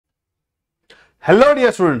Hello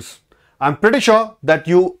dear students, I'm pretty sure that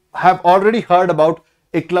you have already heard about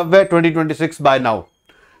Eklavya 2026 by now.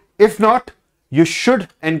 If not, you should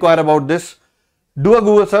inquire about this. Do a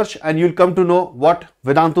Google search and you'll come to know what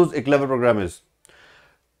Vedantu's Eklavya program is.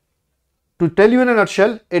 To tell you in a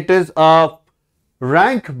nutshell, it is a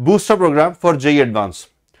rank booster program for JEE Advanced.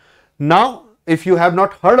 Now, if you have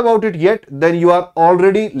not heard about it yet, then you are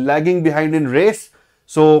already lagging behind in race.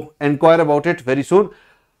 So inquire about it very soon.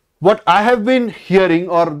 What I have been hearing,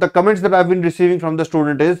 or the comments that I've been receiving from the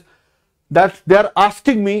student, is that they are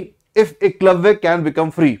asking me if Eklavya can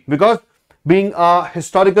become free, because being a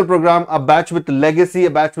historical program, a batch with legacy,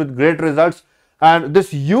 a batch with great results, and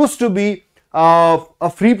this used to be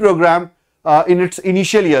a free program in its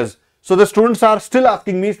initial years. So the students are still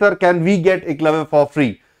asking me, sir, can we get Eklavya for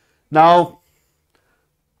free? Now,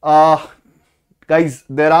 guys,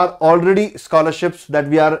 there are already scholarships that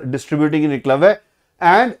we are distributing in Eklavya,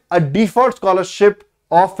 and a default scholarship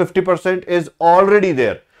of 50% is already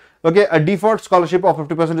there. Okay, a default scholarship of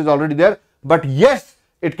 50% is already there, but yes,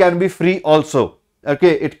 it can be free also.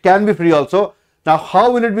 Okay, it can be free also. Now, how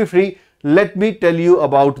will it be free? Let me tell you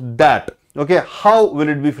about that. Okay, how will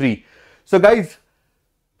it be free? So guys,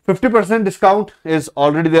 50% discount is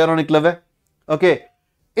already there on Eklavya. Okay,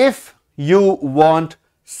 if you want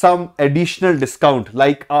some additional discount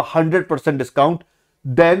like 100% discount,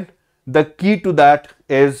 then the key to that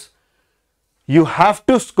is you have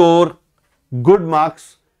to score good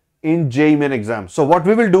marks in JEE main exam. So what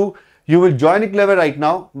we will do, you will join Eklavya right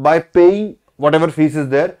now by paying whatever fees is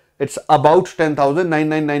there. It's about 10,000,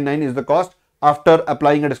 9999 is the cost after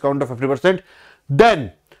applying a discount of 50%.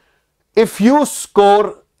 Then if you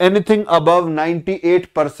score anything above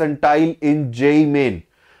 98 percentile in JEE main,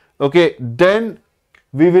 okay, then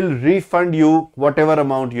we will refund you whatever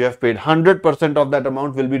amount you have paid. 100% of that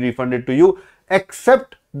amount will be refunded to you,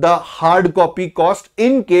 except the hard copy cost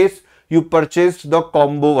in case you purchased the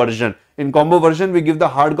combo version. In combo version, we give the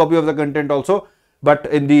hard copy of the content also, but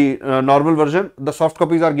in the normal version, the soft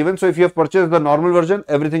copies are given. So if you have purchased the normal version,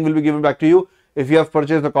 everything will be given back to you. If you have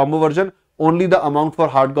purchased the combo version, only the amount for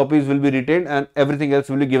hard copies will be retained and everything else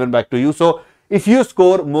will be given back to you. So if you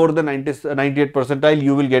score more than 98 percentile,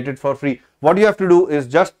 you will get it for free. What you have to do is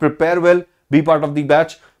just prepare well, be part of the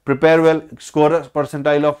batch, prepare well, score a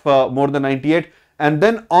percentile of more than 98, and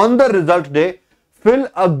then on the result day, fill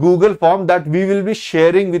a Google form that we will be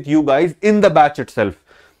sharing with you guys in the batch itself.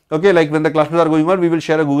 Okay, like when the classes are going on, we will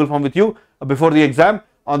share a Google form with you before the exam.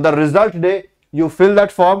 On the result day, you fill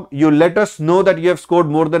that form, you let us know that you have scored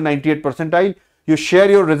more than 98 percentile, you share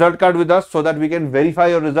your result card with us so that we can verify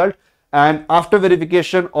your result. And after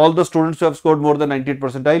verification, all the students who have scored more than 98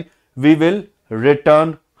 percentile, we will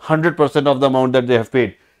return 100% of the amount that they have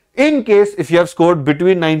paid. In case if you have scored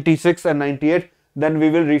between 96 and 98, then we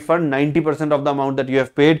will refund 90% of the amount that you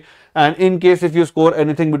have paid. And in case if you score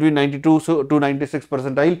anything between 92 to 96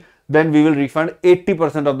 percentile, then we will refund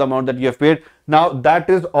 80% of the amount that you have paid. Now that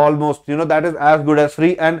is almost, that is as good as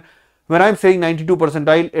free. And when I'm saying 92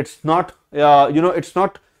 percentile, it's not, it's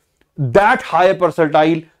not that high a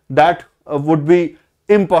percentile that would be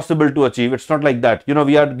impossible to achieve. It's not like that.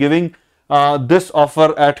 We are giving this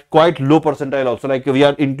offer at quite low percentile also, like we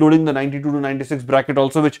are including the 92 to 96 bracket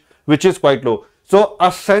also, which is quite low. So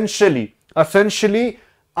essentially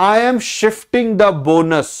I am shifting the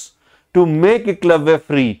bonus to make Eklavya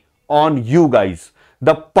free on you guys.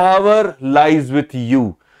 The power lies with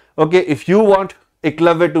you. Okay, if you want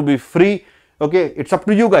Eklavya to be free, okay, it's up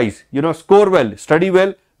to you guys. Score well, study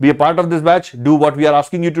well, be a part of this batch, do what we are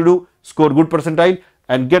asking you to do, score good percentile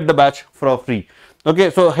and get the batch for free. Okay,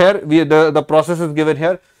 so here the process is given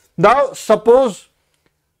here. Now suppose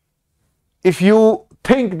if you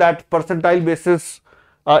think that percentile basis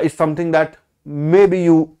is something that maybe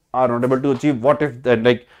you are not able to achieve, what if then,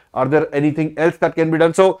 like, are there anything else that can be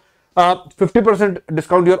done? So 50%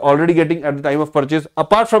 discount you are already getting at the time of purchase.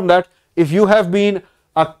 Apart from that, if you have been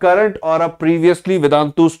a current or a previously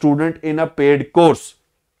Vedantu student in a paid course,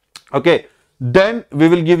 okay, then we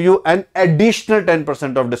will give you an additional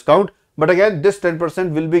 10% of discount. But again, this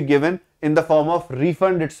 10% will be given in the form of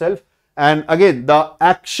refund itself. And again, the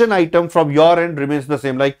action item from your end remains the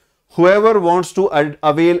same. Like whoever wants to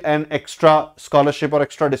avail an extra scholarship or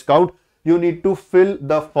extra discount, you need to fill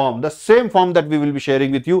the form, the same form that we will be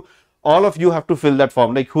sharing with you. All of you have to fill that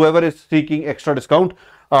form. Like whoever is seeking extra discount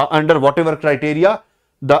under whatever criteria,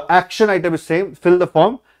 the action item is same, fill the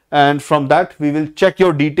form. And from that, we will check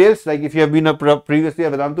your details. Like if you have been previously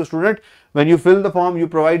a Vedantu student, when you fill the form, you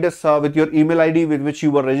provide us with your email ID with which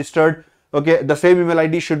you were registered. Okay, the same email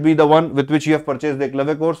ID should be the one with which you have purchased the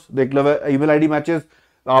Eklavya course. The Eklavya email ID matches.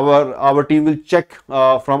 Our team will check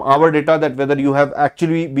from our data that whether you have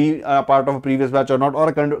actually been a part of a previous batch or not, or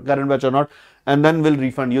a current batch or not, and then we'll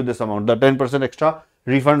refund you this amount. The 10% extra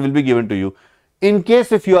refund will be given to you. In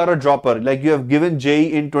case if you are a dropper, like you have given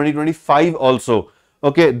JEE in 2025 also,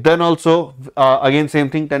 okay, then also again same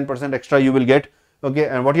thing, 10% extra you will get. Okay,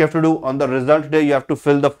 and what you have to do on the result day, you have to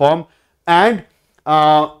fill the form, and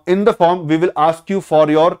in the form we will ask you for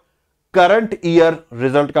your current year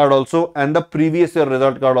result card also and the previous year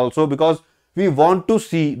result card also, because we want to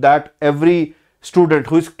see that every student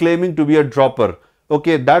who is claiming to be a dropper,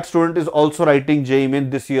 okay, that student is also writing JEE Main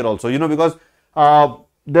this year also, you know, because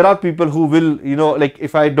there are people who will, you know, like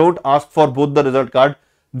if I don't ask for both the result card,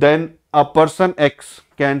 then a person X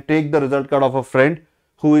can take the result card of a friend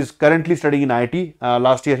who is currently studying in IT.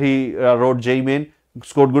 Last year he wrote JEE Main,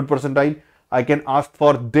 scored good percentile. I can ask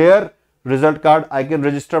for their result card, I can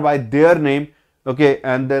register by their name, okay,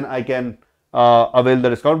 and then I can avail the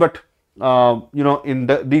discount. But you know, in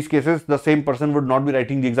these cases the same person would not be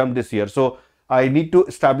writing the exam this year, so I need to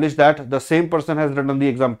establish that the same person has written the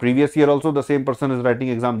exam previous year also, the same person is writing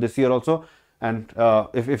exam this year also. And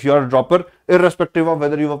if you are a dropper, irrespective of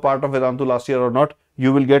whether you were part of Vedantu last year or not,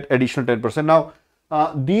 you will get additional 10%. Now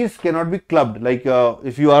these cannot be clubbed, like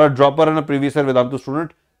if you are a dropper and a previous year Vedantu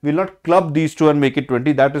student, we will not club these two and make it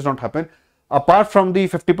 20. That is not happen. Apart from the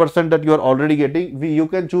 50% that you are already getting, you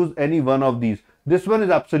can choose any one of these. This one is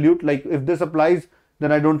absolute, like if this applies,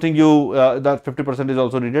 then I don't think you that 50% is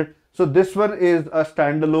also needed. So this one is a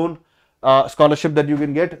standalone scholarship that you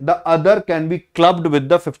can get. The other can be clubbed with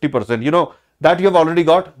the 50%, you know, that you have already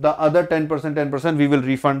got. The other 10%, we will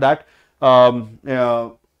refund that on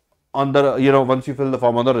the, you know, once you fill the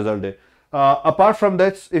form on the result day. Apart from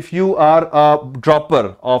this, if you are a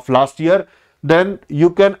dropper of last year, then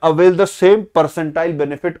you can avail the same percentile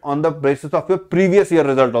benefit on the basis of your previous year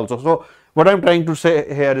result also. So what I'm trying to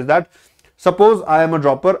say here is that suppose I am a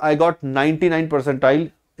dropper, I got 99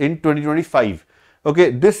 percentile in 2025.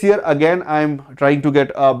 Okay, this year again I'm trying to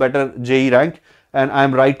get a better JEE rank and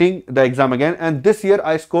I'm writing the exam again, and this year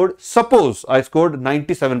I scored, suppose I scored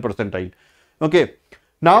 97 percentile. Okay,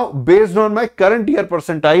 now based on my current year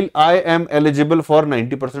percentile, I am eligible for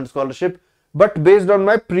 90% scholarship, but based on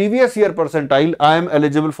my previous year percentile, I am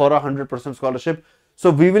eligible for 100% scholarship. So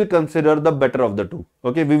we will consider the better of the two.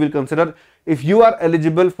 Okay, we will consider if you are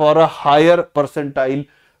eligible for a higher percentile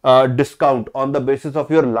discount on the basis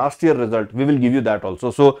of your last year result, we will give you that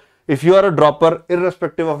also. So if you are a dropper,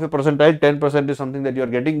 irrespective of your percentile, 10% is something that you are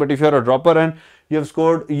getting. But if you are a dropper and you have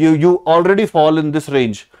scored, you already fall in this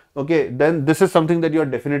range, okay, then this is something that you are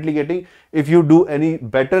definitely getting. If you do any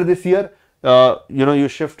better this year, you know, you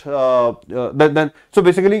shift then so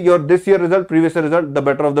basically your this year result, previous year result, the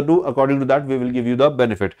better of the two, according to that we will give you the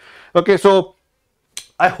benefit. Okay, so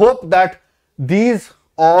I hope that these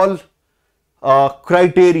all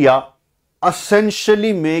criteria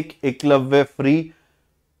essentially make Eklavya free,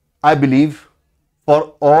 I believe,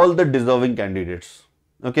 for all the deserving candidates.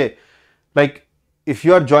 Okay, like if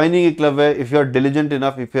you are joining Eklavya, if you are diligent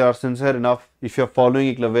enough, if you are sincere enough, if you are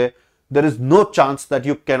following Eklavya, there is no chance that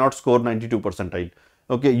you cannot score 92 percentile.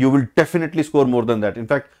 Okay, you will definitely score more than that. In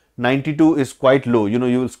fact, 92 is quite low. You know,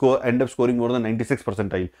 you will end up scoring more than 96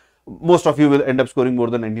 percentile. Most of you will end up scoring more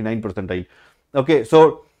than 99 percentile. Okay,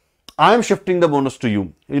 so I am shifting the bonus to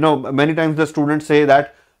you. You know, many times the students say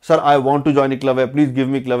that, sir, I want to join Eklavya, please give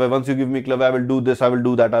me Eklavya. Once you give me Eklavya, I will do this, I will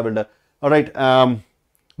do that, I will do. All right.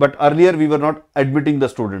 But earlier we were not admitting the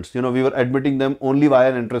students. You know, we were admitting them only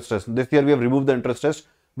via an interest test. This year we have removed the interest test,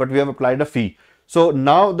 but we have applied a fee. So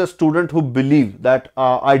now the student who believe that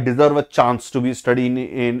I deserve a chance to be studying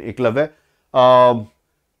in Eklavya,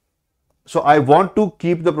 so I want to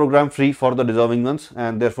keep the program free for the deserving ones,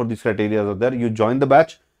 and therefore these criteria are there. You join the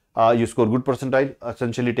batch, you score good percentile,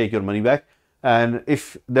 essentially take your money back. And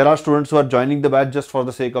if there are students who are joining the batch just for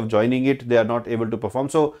the sake of joining it, they are not able to perform.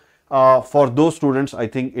 So for those students, I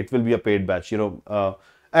think it will be a paid batch, you know.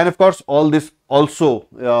 And of course, all this also,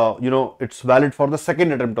 you know, it's valid for the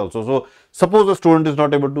second attempt also. So suppose a student is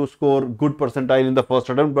not able to score good percentile in the first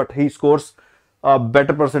attempt, but he scores a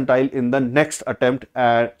better percentile in the next attempt.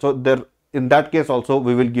 So there, in that case also,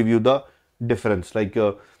 we will give you the difference. Like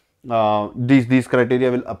these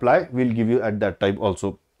criteria will apply. We'll give you at that time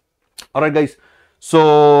also. All right, guys.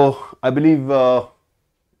 So I believe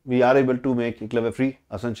we are able to make Eklavya free,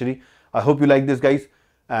 essentially. I hope you like this, guys.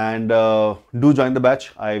 And do join the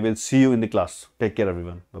batch. I will see you in the class. Take care,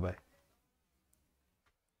 everyone. Bye-bye.